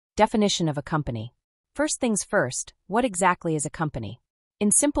Definition of a company. First things first, what exactly is a company? In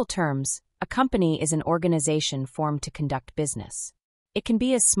simple terms, a company is an organization formed to conduct business. It can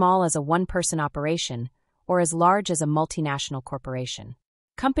be as small as a one-person operation or as large as a multinational corporation.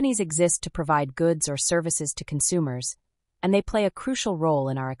 Companies exist to provide goods or services to consumers, and they play a crucial role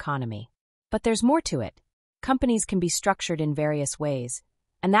in our economy. But there's more to it. Companies can be structured in various ways,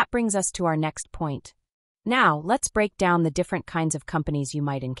 and that brings us to our next point. Now, let's break down the different kinds of companies you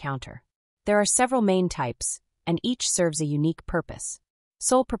might encounter. There are several main types, and each serves a unique purpose.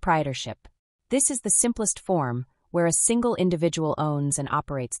 Sole proprietorship. This is the simplest form, where a single individual owns and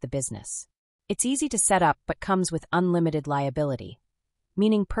operates the business. It's easy to set up but comes with unlimited liability,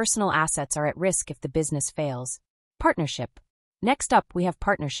 meaning personal assets are at risk if the business fails. Partnership. Next up, we have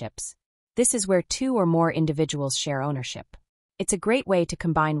partnerships. This is where two or more individuals share ownership. It's a great way to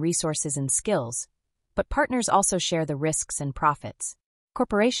combine resources and skills, but partners also share the risks and profits.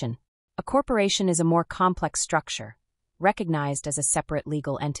 Corporation. A corporation is a more complex structure, recognized as a separate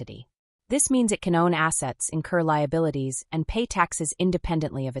legal entity. This means it can own assets, incur liabilities, and pay taxes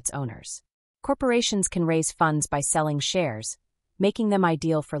independently of its owners. Corporations can raise funds by selling shares, making them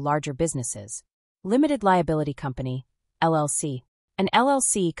ideal for larger businesses. Limited liability company, LLC. An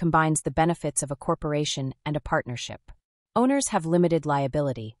LLC combines the benefits of a corporation and a partnership. Owners have limited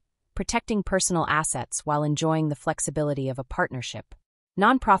liability, protecting personal assets while enjoying the flexibility of a partnership.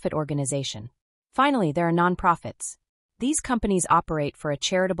 Nonprofit organization. Finally, there are nonprofits. These companies operate for a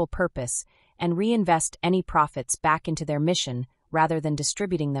charitable purpose and reinvest any profits back into their mission rather than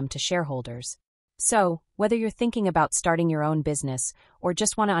distributing them to shareholders. So, whether you're thinking about starting your own business or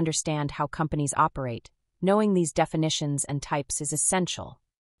just want to understand how companies operate, knowing these definitions and types is essential.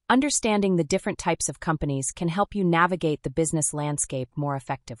 Understanding the different types of companies can help you navigate the business landscape more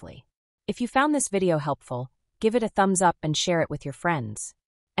effectively. If you found this video helpful, give it a thumbs up and share it with your friends.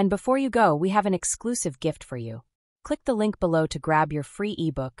 And before you go, we have an exclusive gift for you. Click the link below to grab your free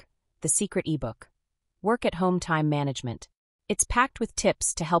ebook, The Secret Ebook, Work at Home Time Management. It's packed with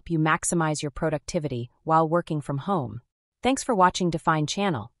tips to help you maximize your productivity while working from home. Thanks for watching Define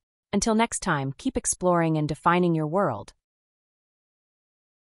Channel. Until next time, keep exploring and defining your world.